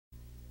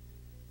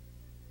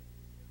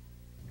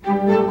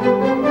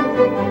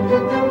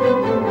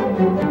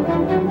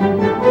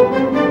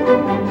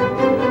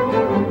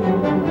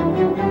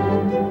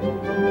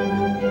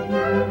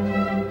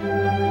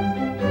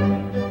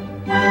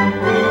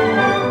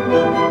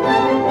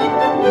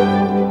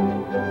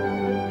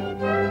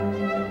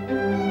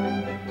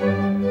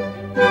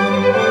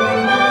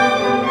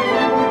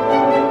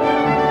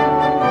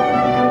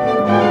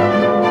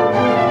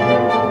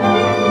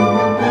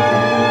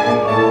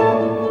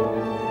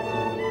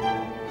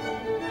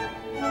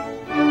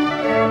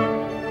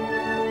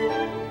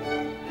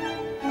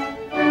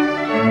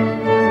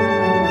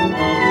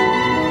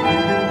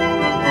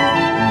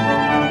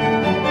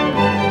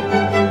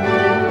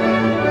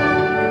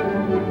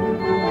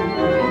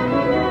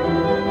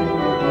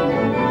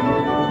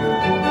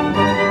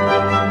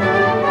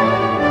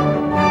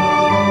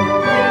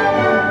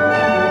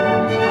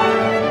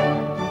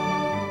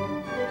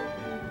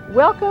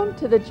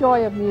to the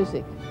joy of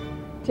music.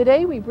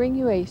 Today we bring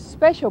you a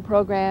special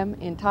program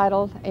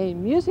entitled A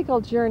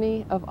Musical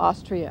Journey of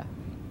Austria.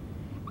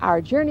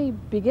 Our journey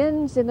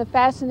begins in the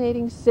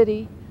fascinating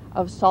city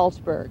of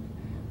Salzburg,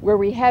 where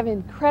we have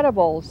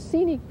incredible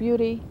scenic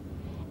beauty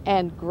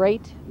and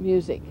great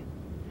music.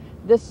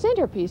 The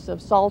centerpiece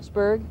of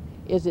Salzburg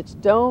is its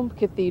domed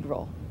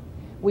cathedral.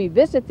 We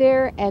visit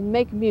there and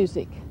make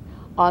music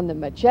on the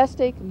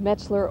majestic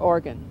Metzler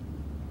organ.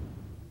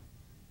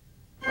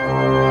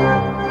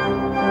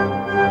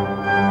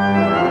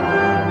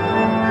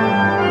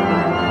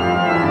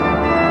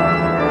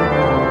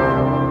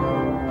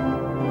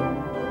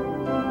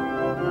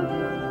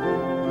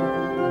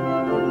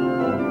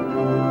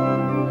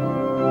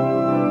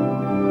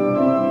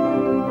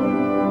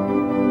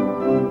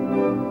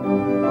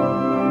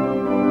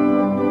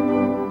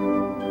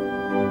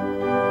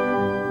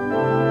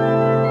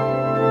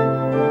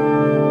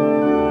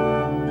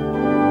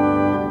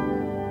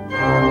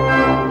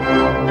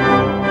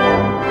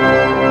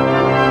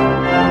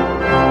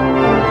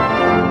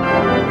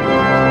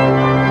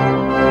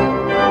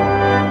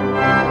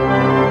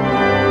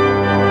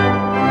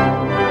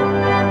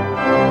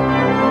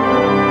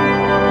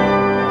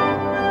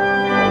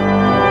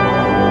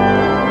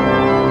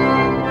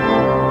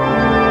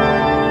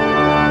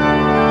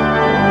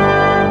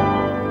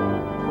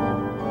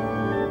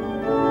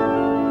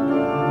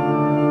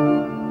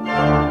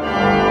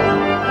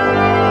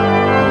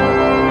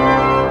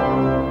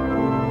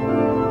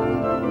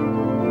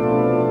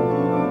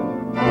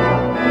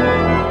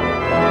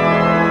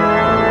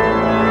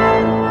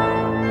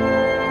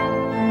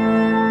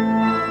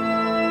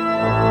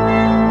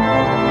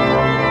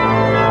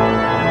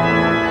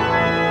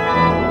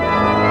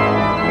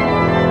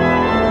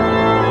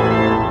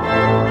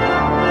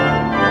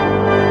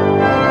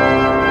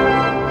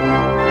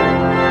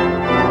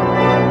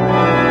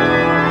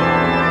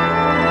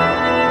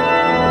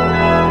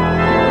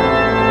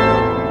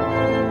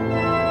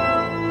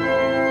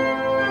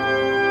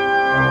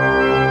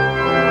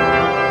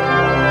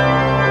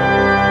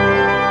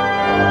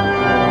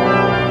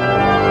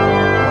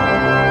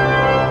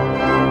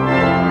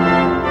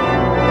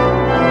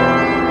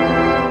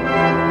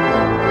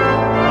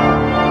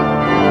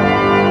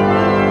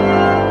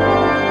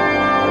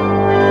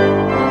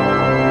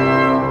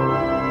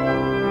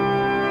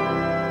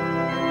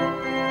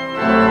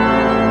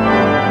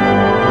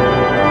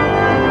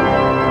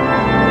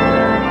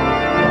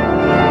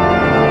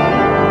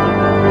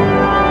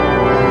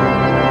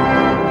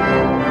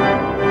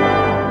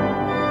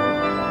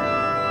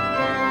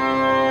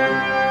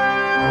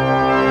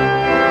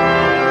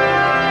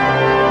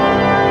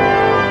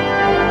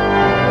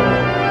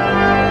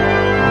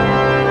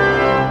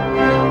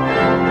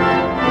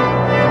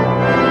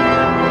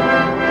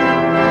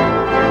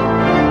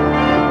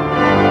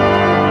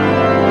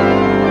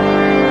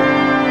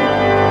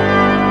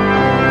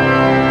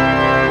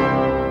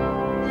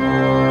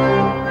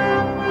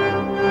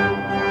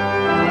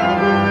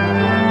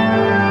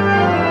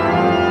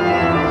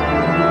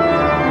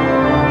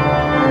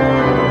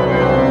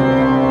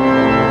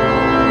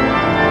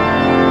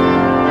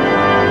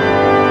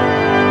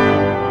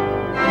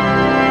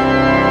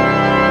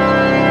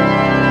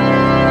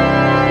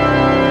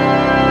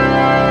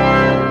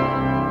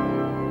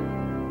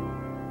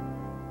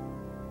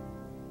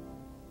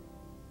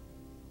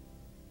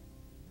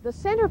 The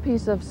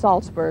centerpiece of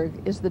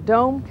Salzburg is the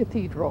Dome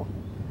Cathedral,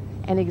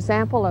 an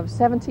example of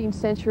 17th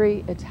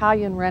century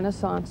Italian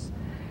Renaissance.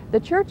 The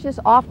church is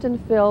often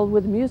filled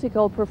with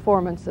musical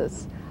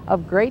performances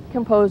of great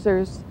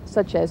composers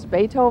such as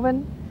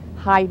Beethoven,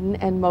 Haydn,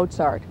 and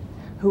Mozart,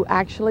 who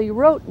actually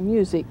wrote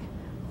music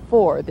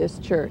for this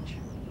church.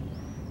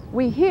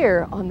 We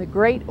hear on the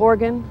great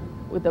organ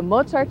with the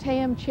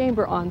Mozarteum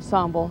Chamber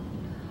Ensemble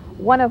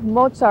one of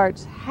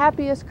Mozart's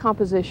happiest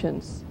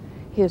compositions,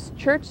 his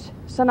Church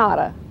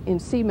Sonata in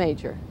C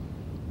major.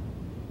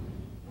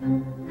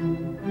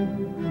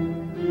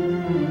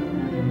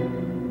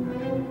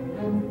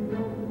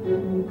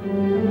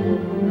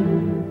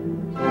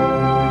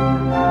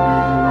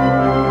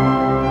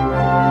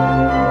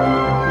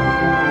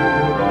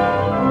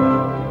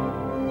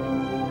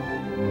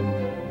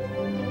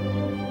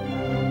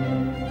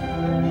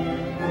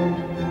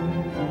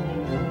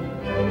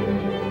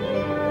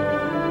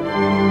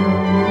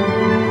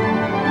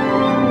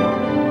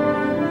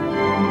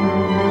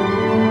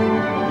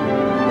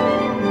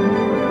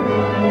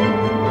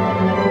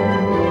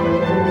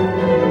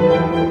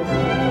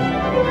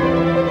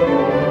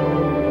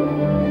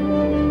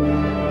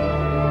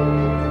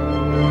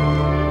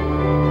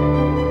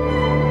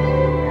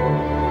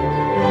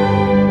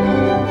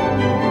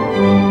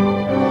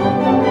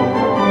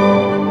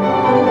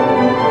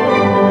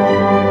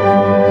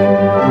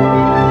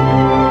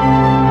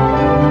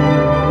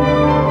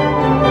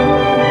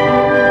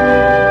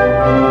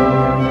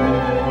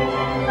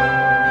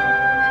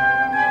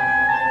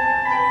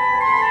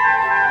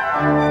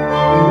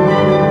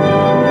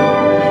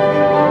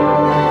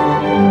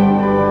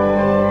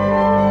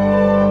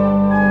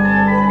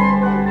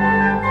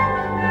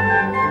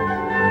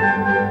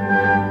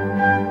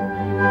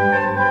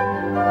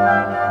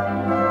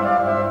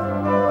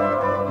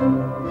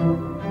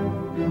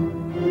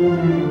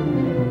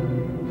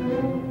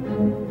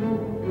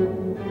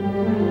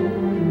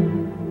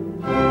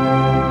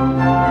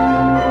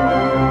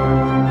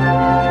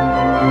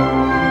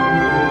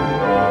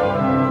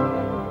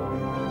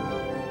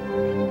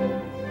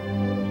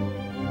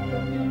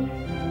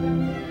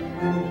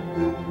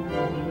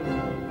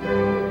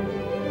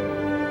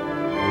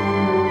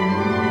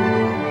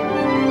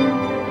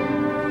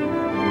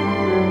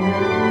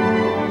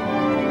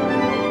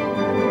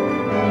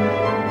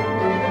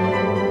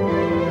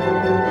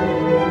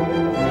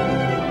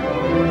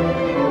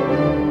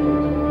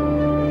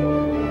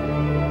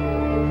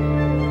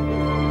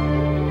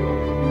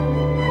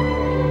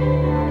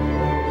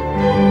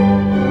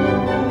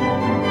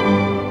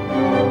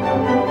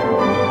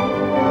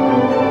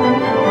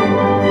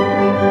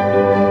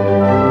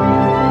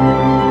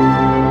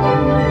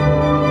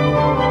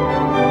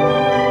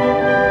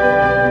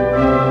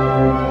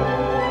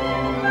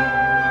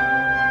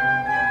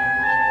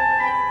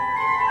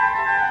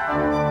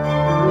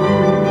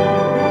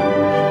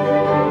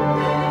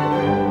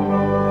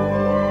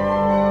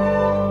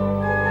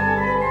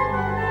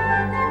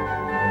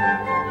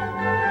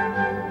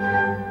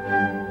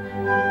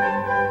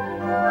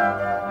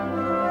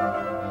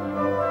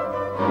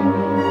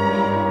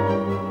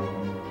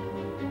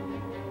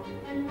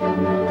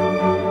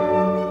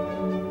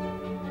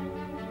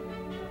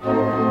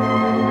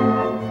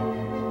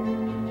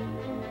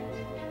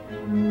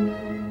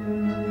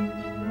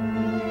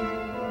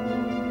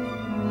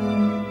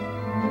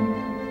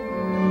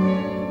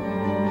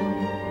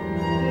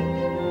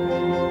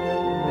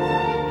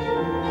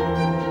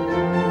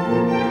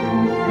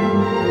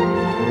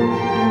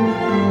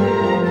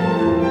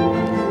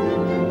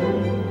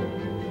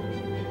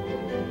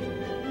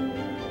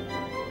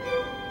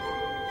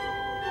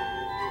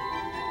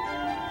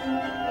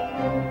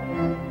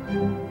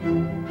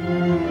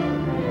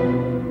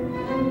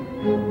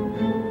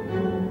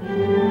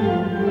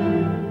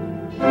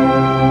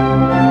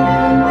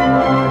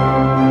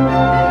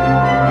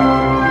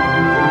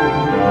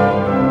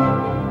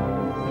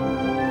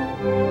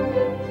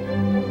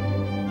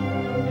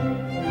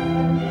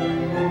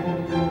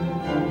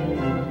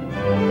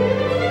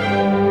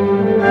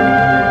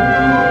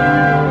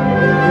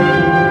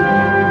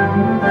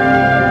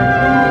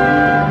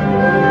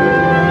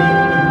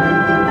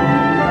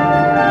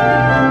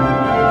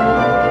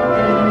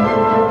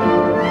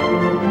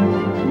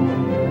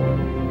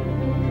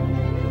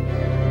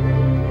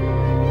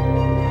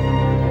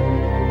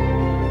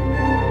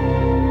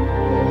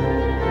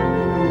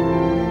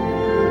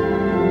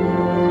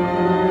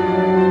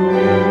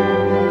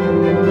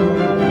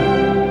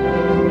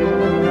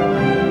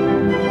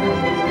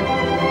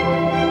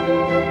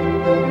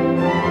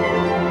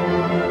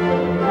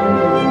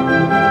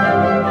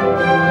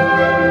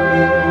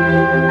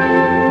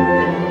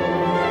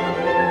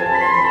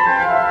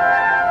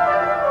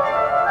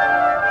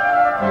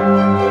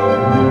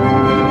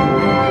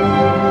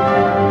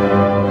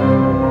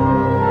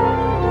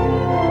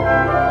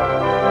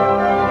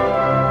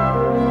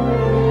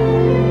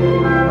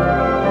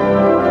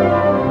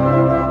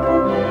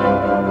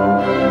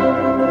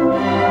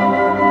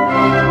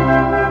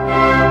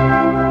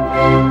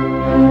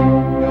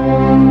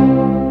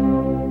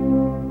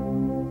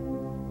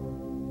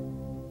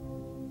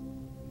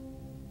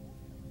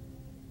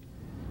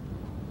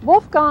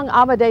 Wolfgang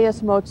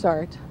Amadeus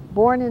Mozart,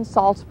 born in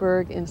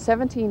Salzburg in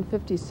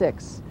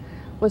 1756,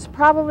 was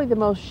probably the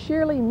most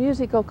sheerly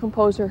musical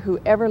composer who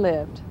ever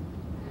lived.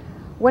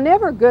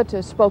 Whenever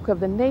Goethe spoke of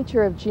the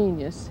nature of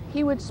genius,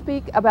 he would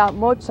speak about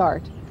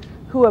Mozart,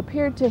 who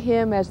appeared to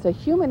him as the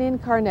human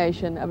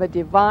incarnation of a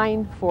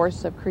divine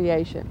force of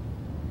creation.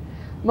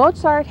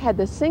 Mozart had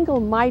the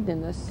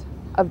single-mindedness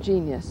of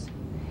genius.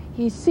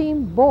 He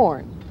seemed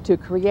born to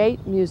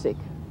create music.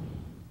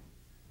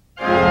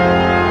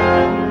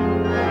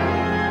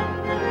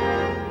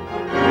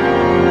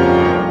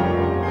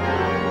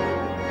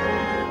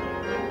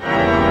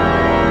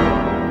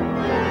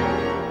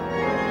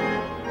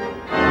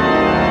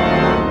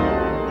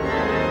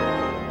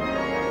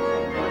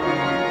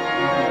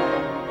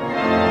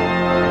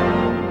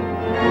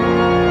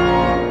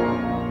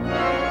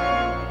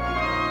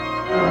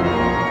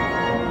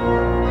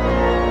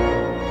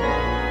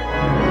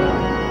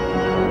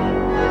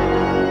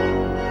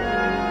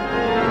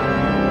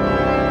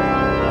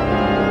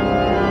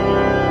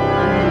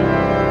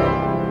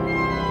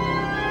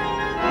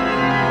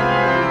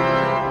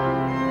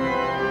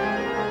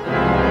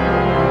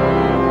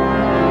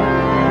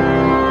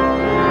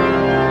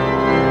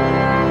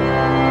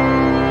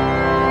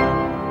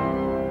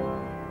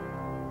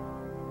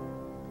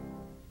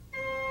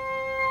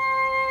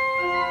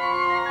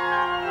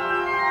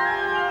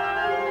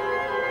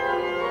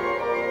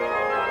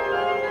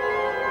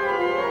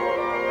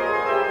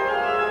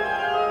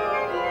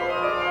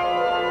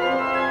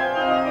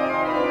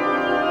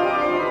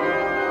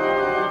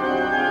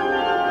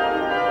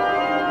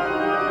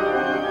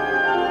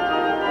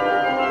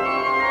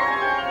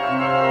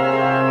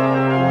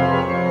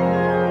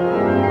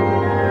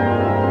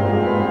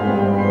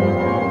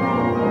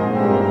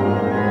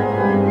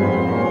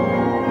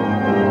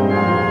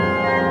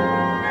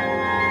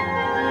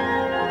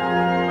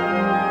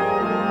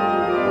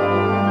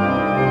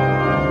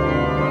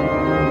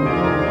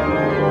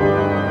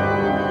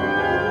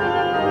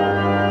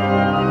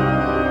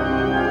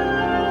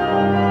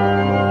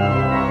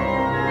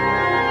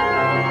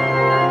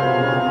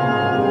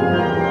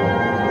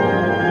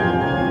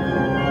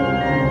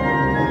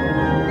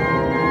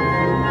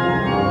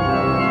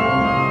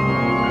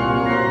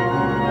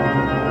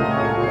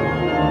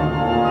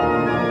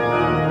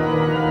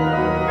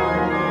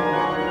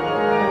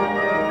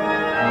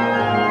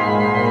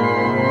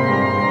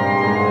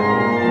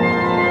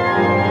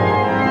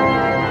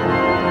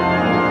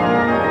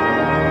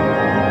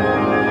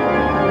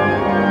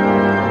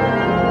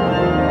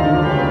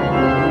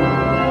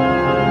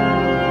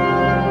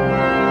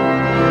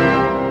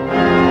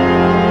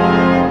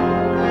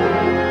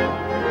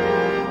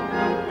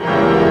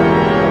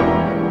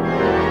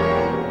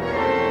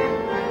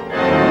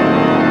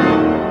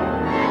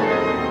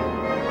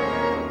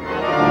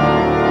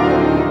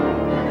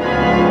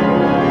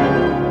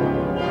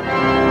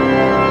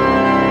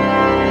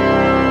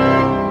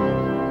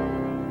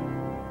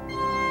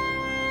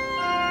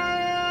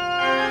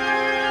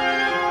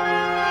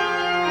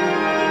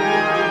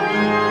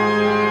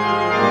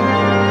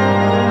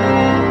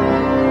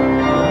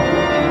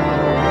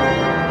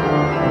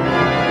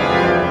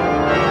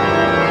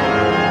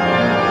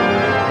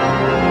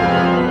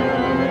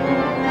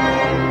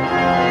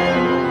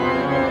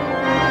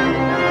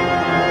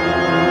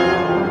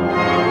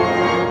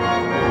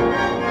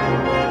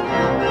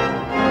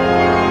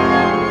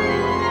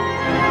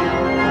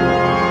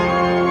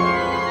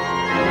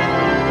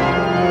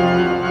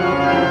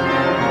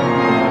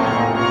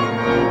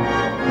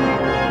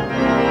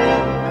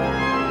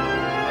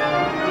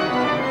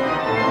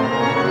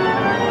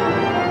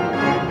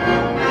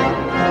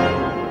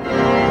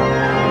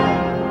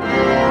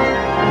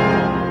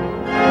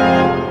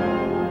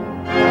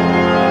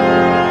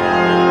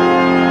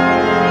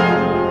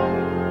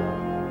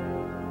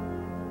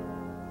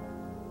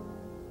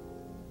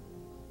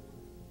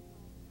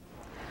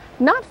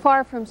 Not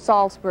far from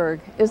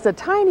Salzburg is the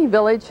tiny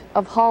village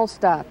of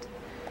Halstatt.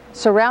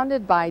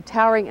 Surrounded by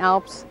towering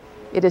Alps,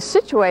 it is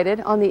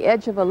situated on the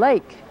edge of a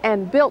lake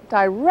and built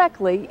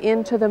directly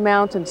into the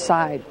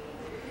mountainside.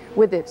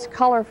 With its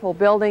colorful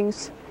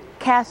buildings,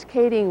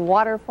 cascading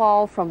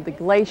waterfall from the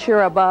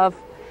glacier above,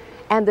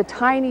 and the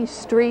tiny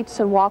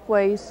streets and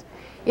walkways,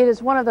 it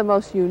is one of the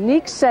most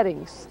unique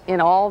settings in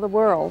all the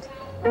world.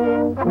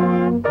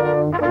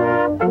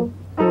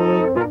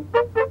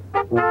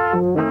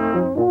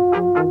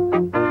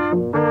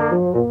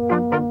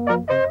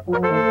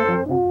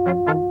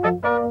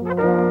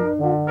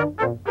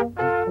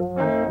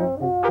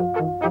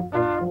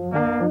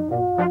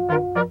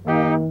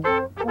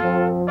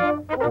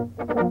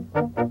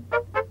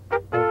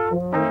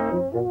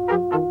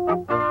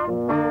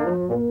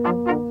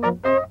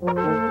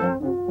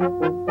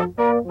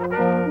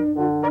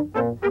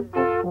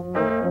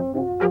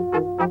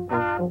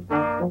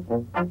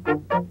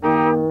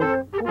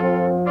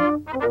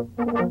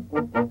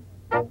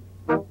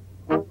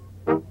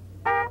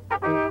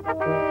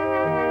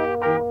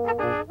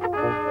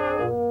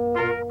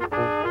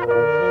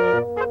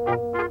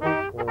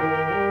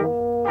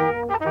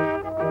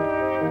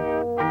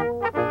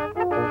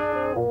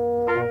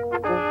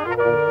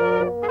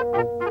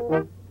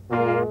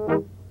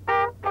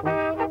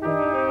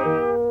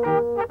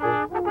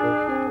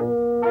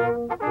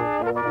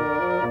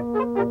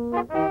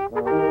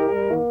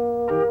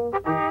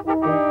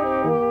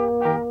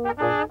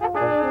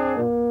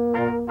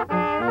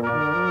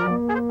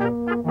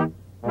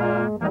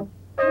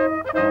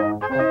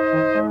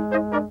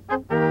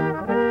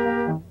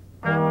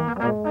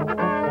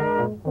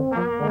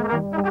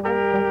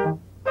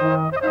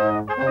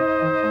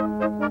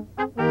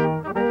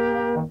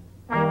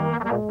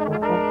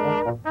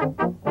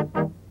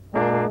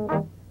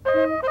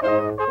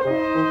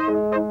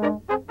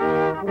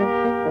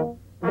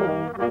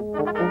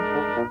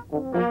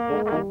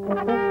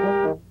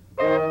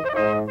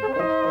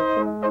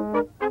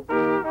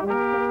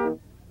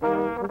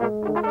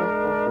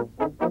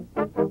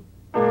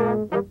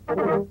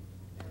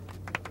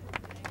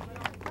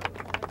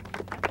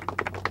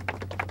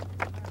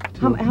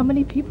 How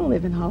many people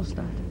live in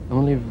Halstatt?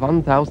 Only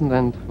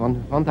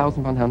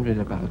 1,100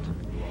 about.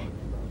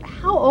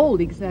 How old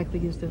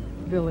exactly is the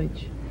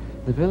village?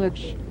 The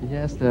village,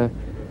 yes, the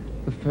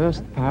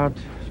first part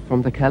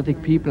from the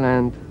Celtic people,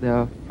 and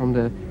they're from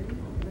the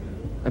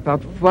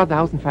about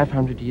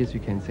 4,500 years, you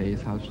can say,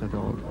 is Halstatt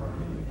old.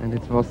 And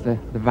it was the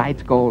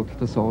white gold,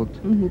 the salt.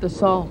 The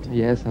salt.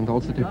 Yes, and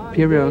also the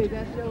period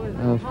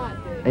of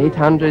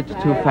 800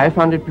 to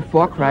 500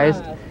 before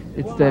Christ.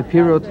 It's the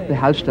period, the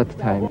Halstatt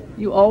time.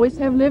 You always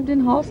have lived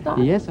in Halstatt?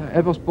 Yes, I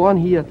was born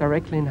here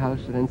directly in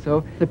Halstatt, and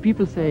so the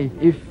people say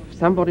if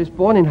somebody is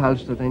born in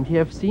Halstatt and he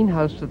has seen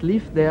Halstatt,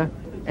 lived there,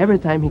 every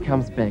time he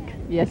comes back.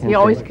 Yes, he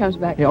always comes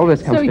back. He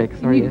always comes back,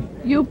 sorry. Yes.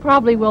 You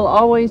probably will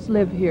always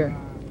live here.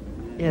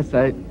 Yes,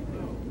 I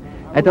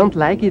don't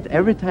like it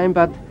every time,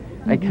 but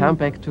I come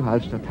back to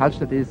Halstatt.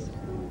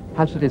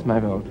 Halstatt is my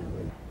world.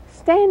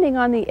 Standing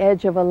on the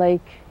edge of a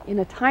lake in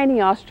a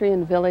tiny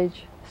Austrian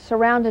village,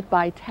 surrounded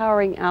by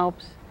towering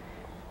Alps,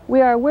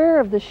 we are aware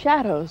of the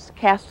shadows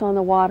cast on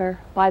the water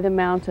by the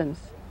mountains.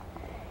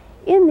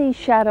 In these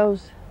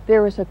shadows,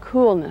 there is a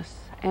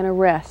coolness and a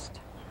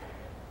rest.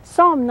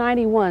 Psalm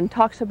 91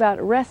 talks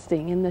about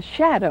resting in the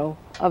shadow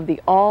of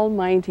the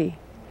Almighty.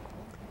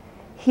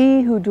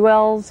 He who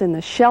dwells in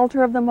the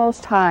shelter of the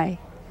Most High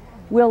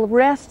will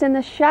rest in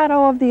the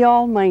shadow of the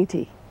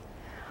Almighty.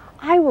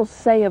 I will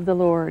say of the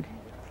Lord,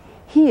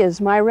 He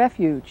is my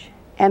refuge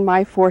and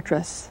my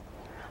fortress,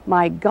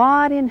 my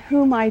God in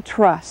whom I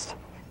trust.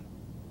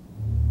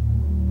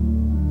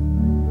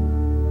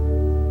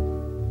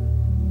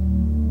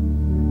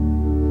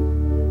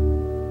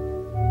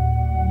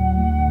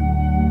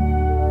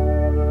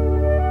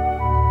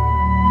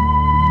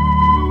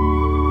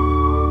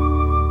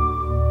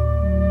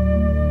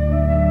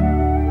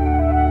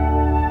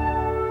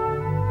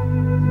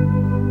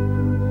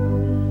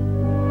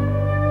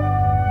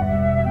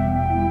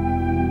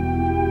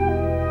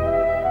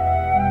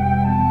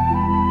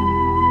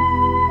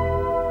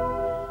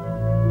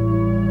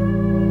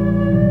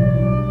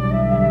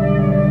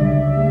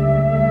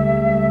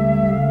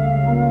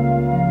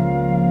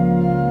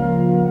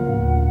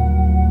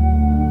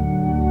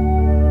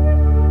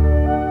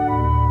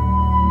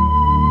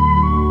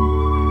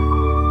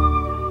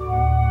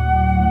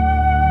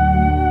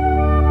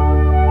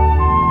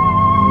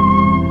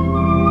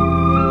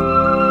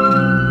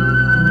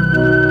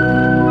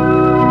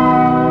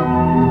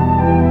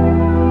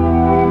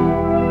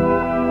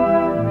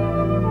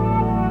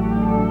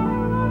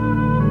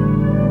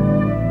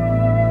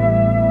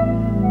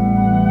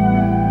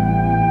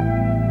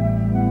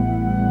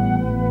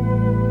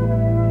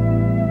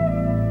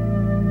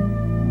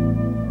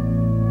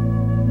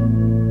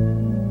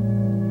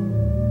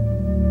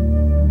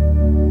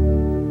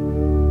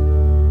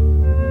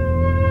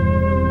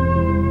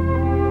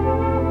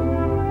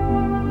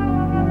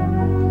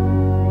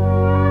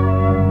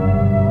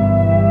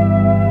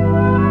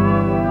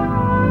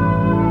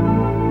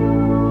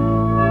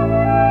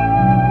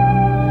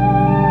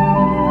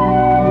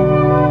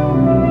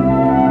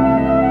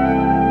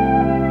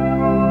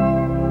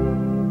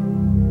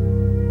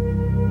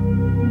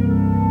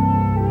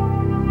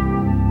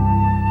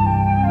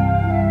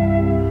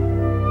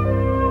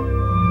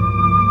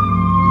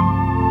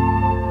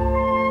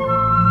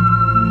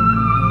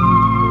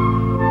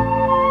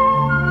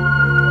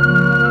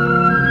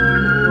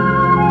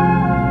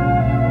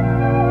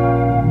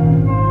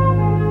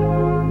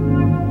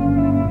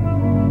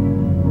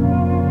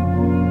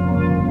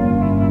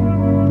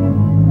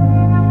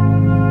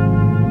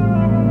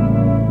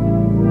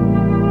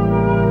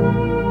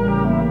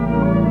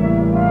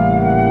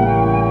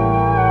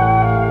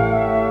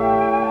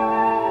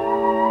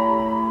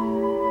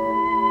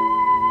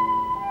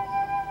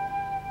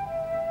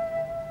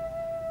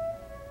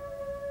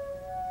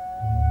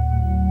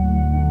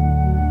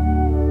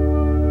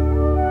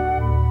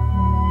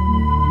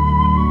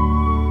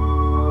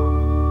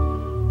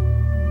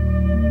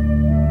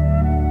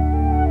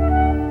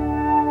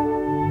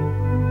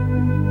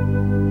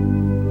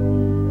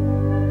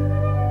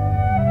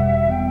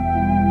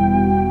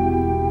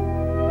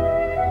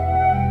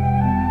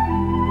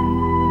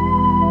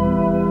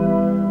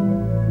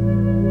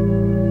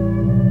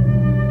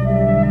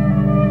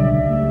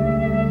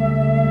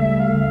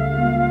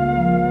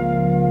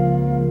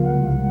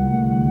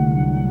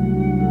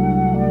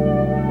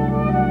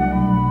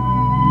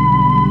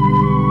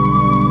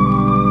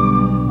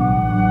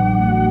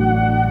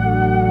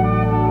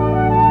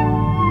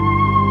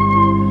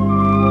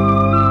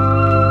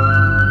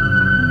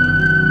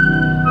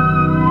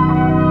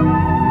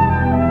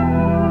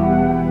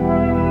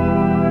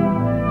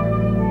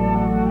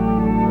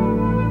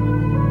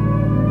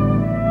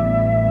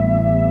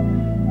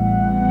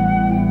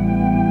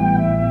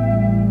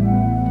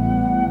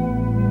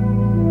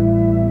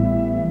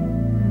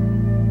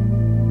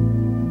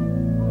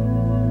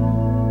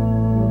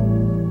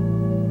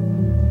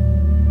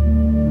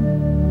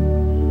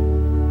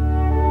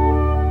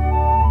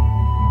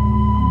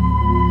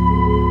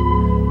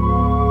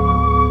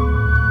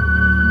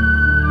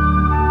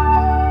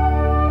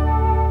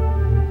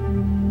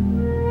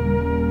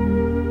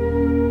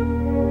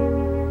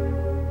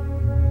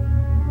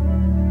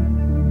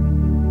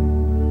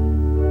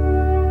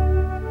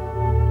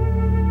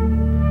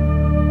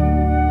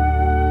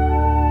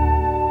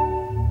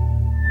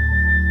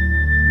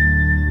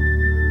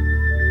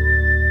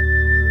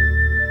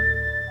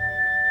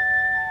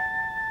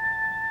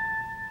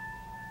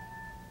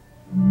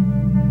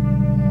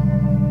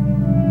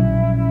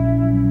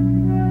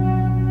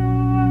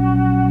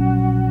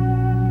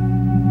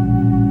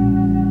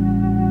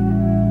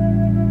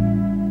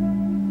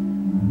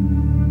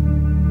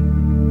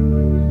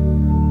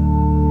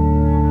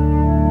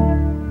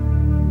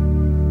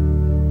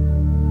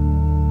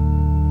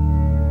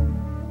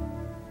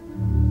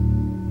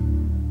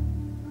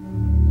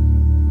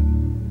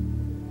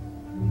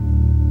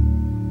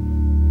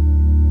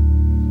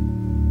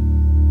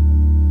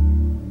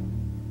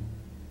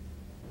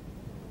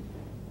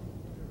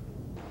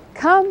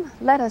 Come,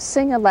 let us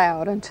sing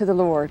aloud unto the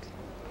Lord.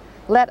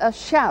 Let us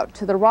shout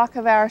to the rock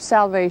of our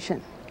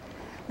salvation.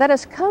 Let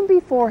us come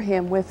before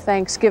him with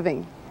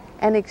thanksgiving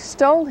and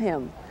extol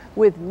him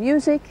with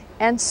music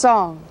and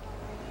song.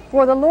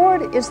 For the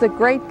Lord is the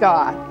great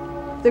God,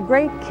 the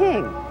great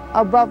King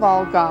above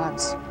all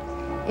gods.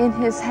 In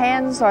his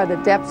hands are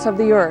the depths of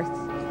the earth,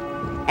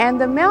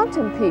 and the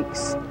mountain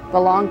peaks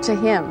belong to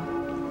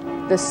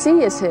him. The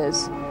sea is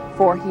his,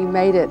 for he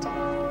made it,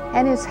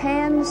 and his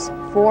hands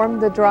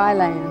formed the dry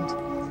land.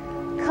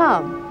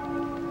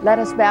 Come, let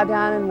us bow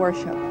down and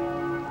worship.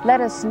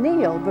 Let us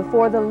kneel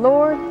before the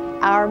Lord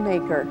our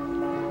Maker.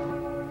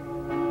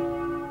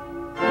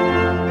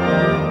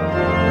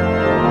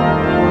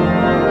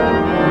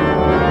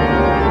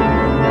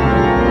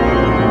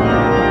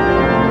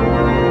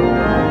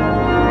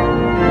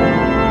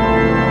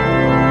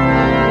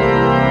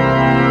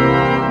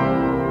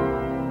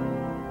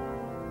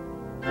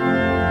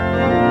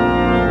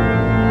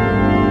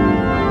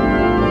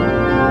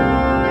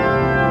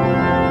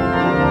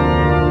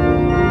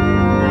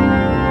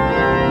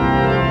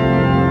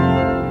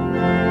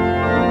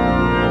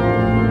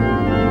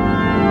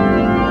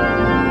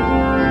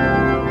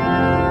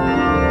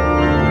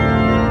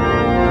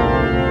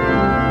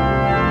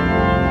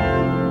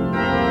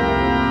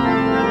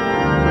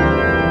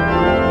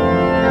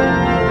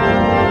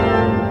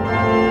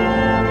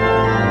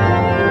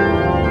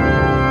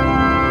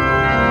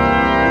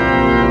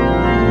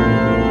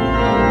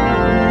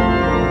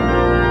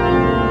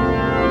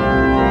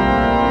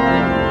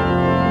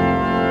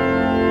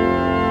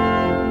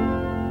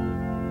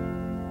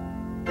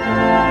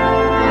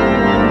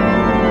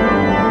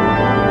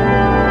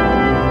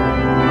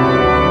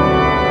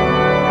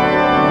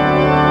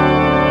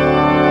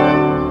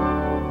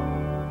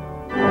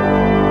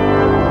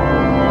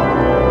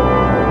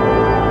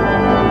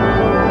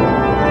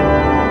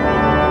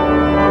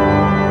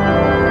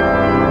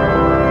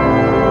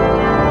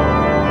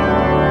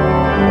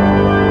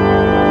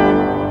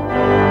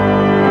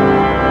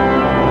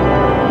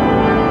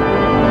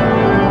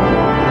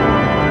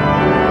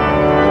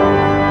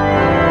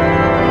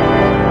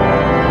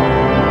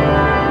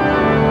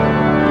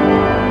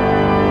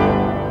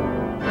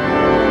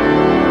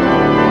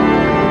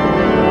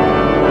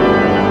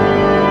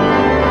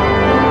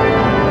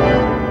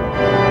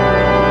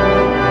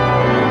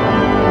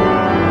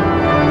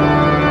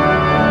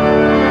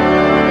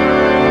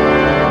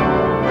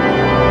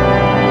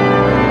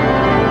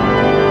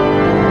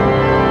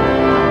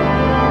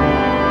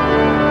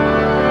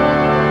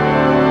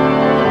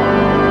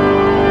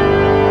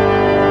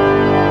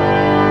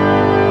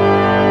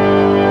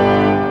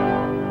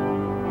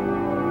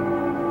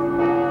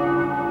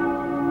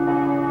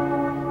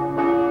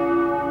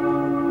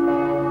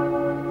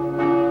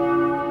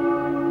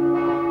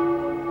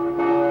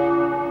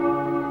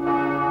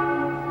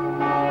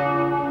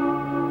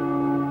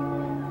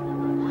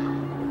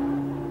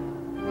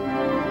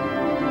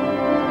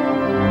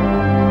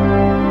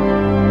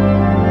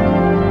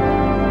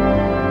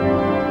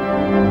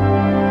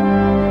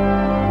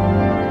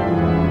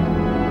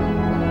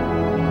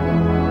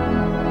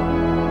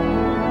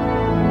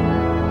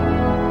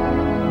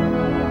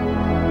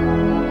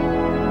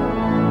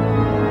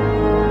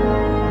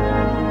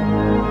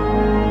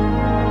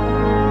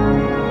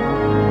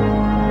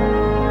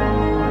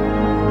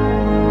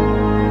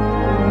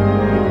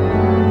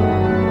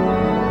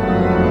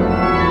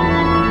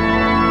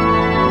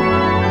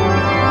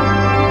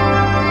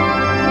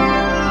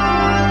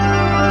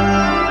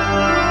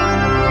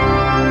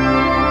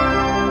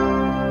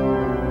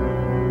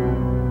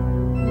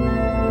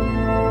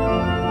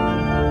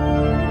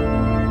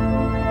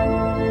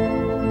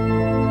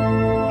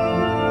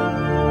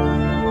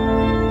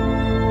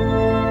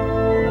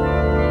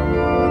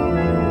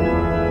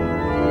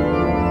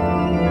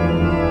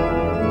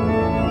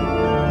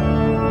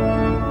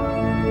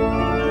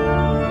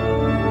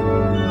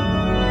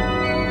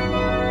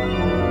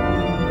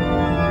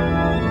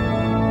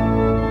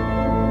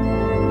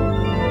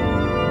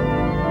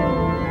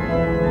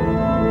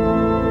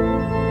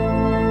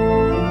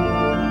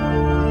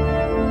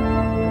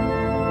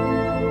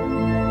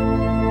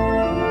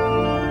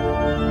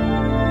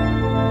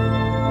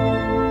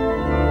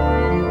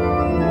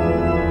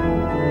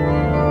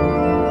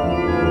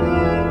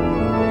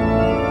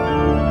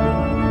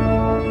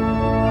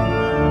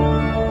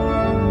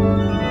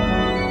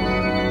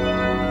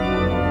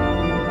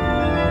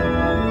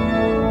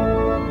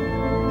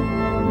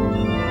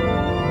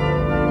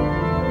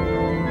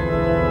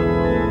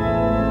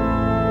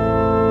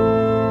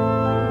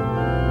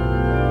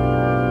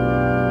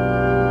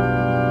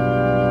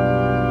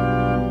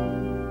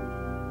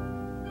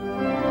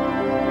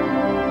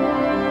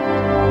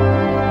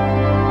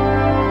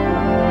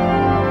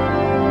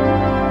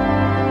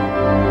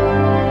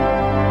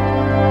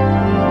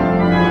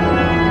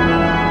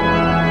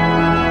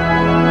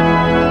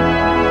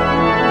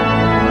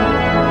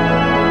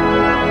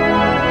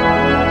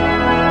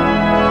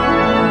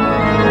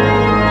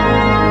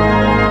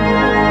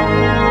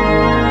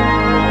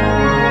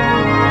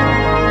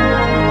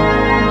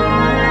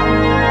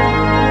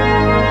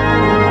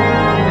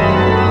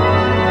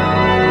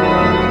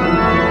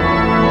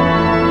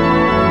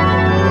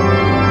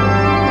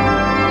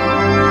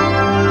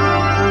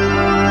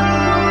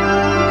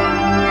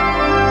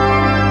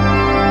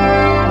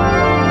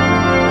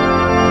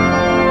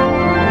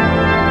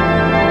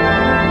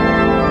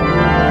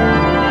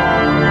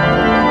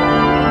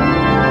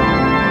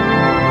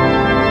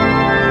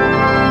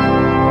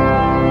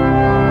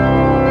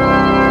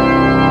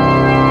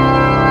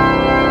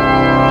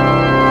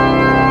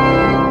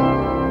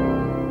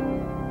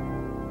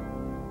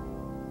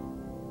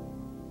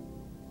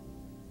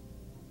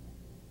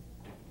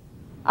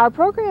 Our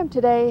program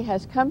today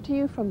has come to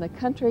you from the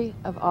country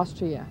of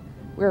Austria,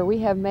 where we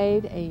have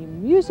made a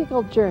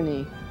musical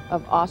journey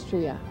of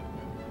Austria.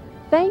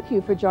 Thank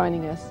you for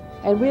joining us,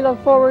 and we look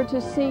forward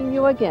to seeing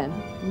you again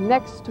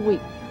next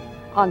week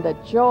on The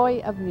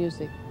Joy of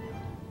Music.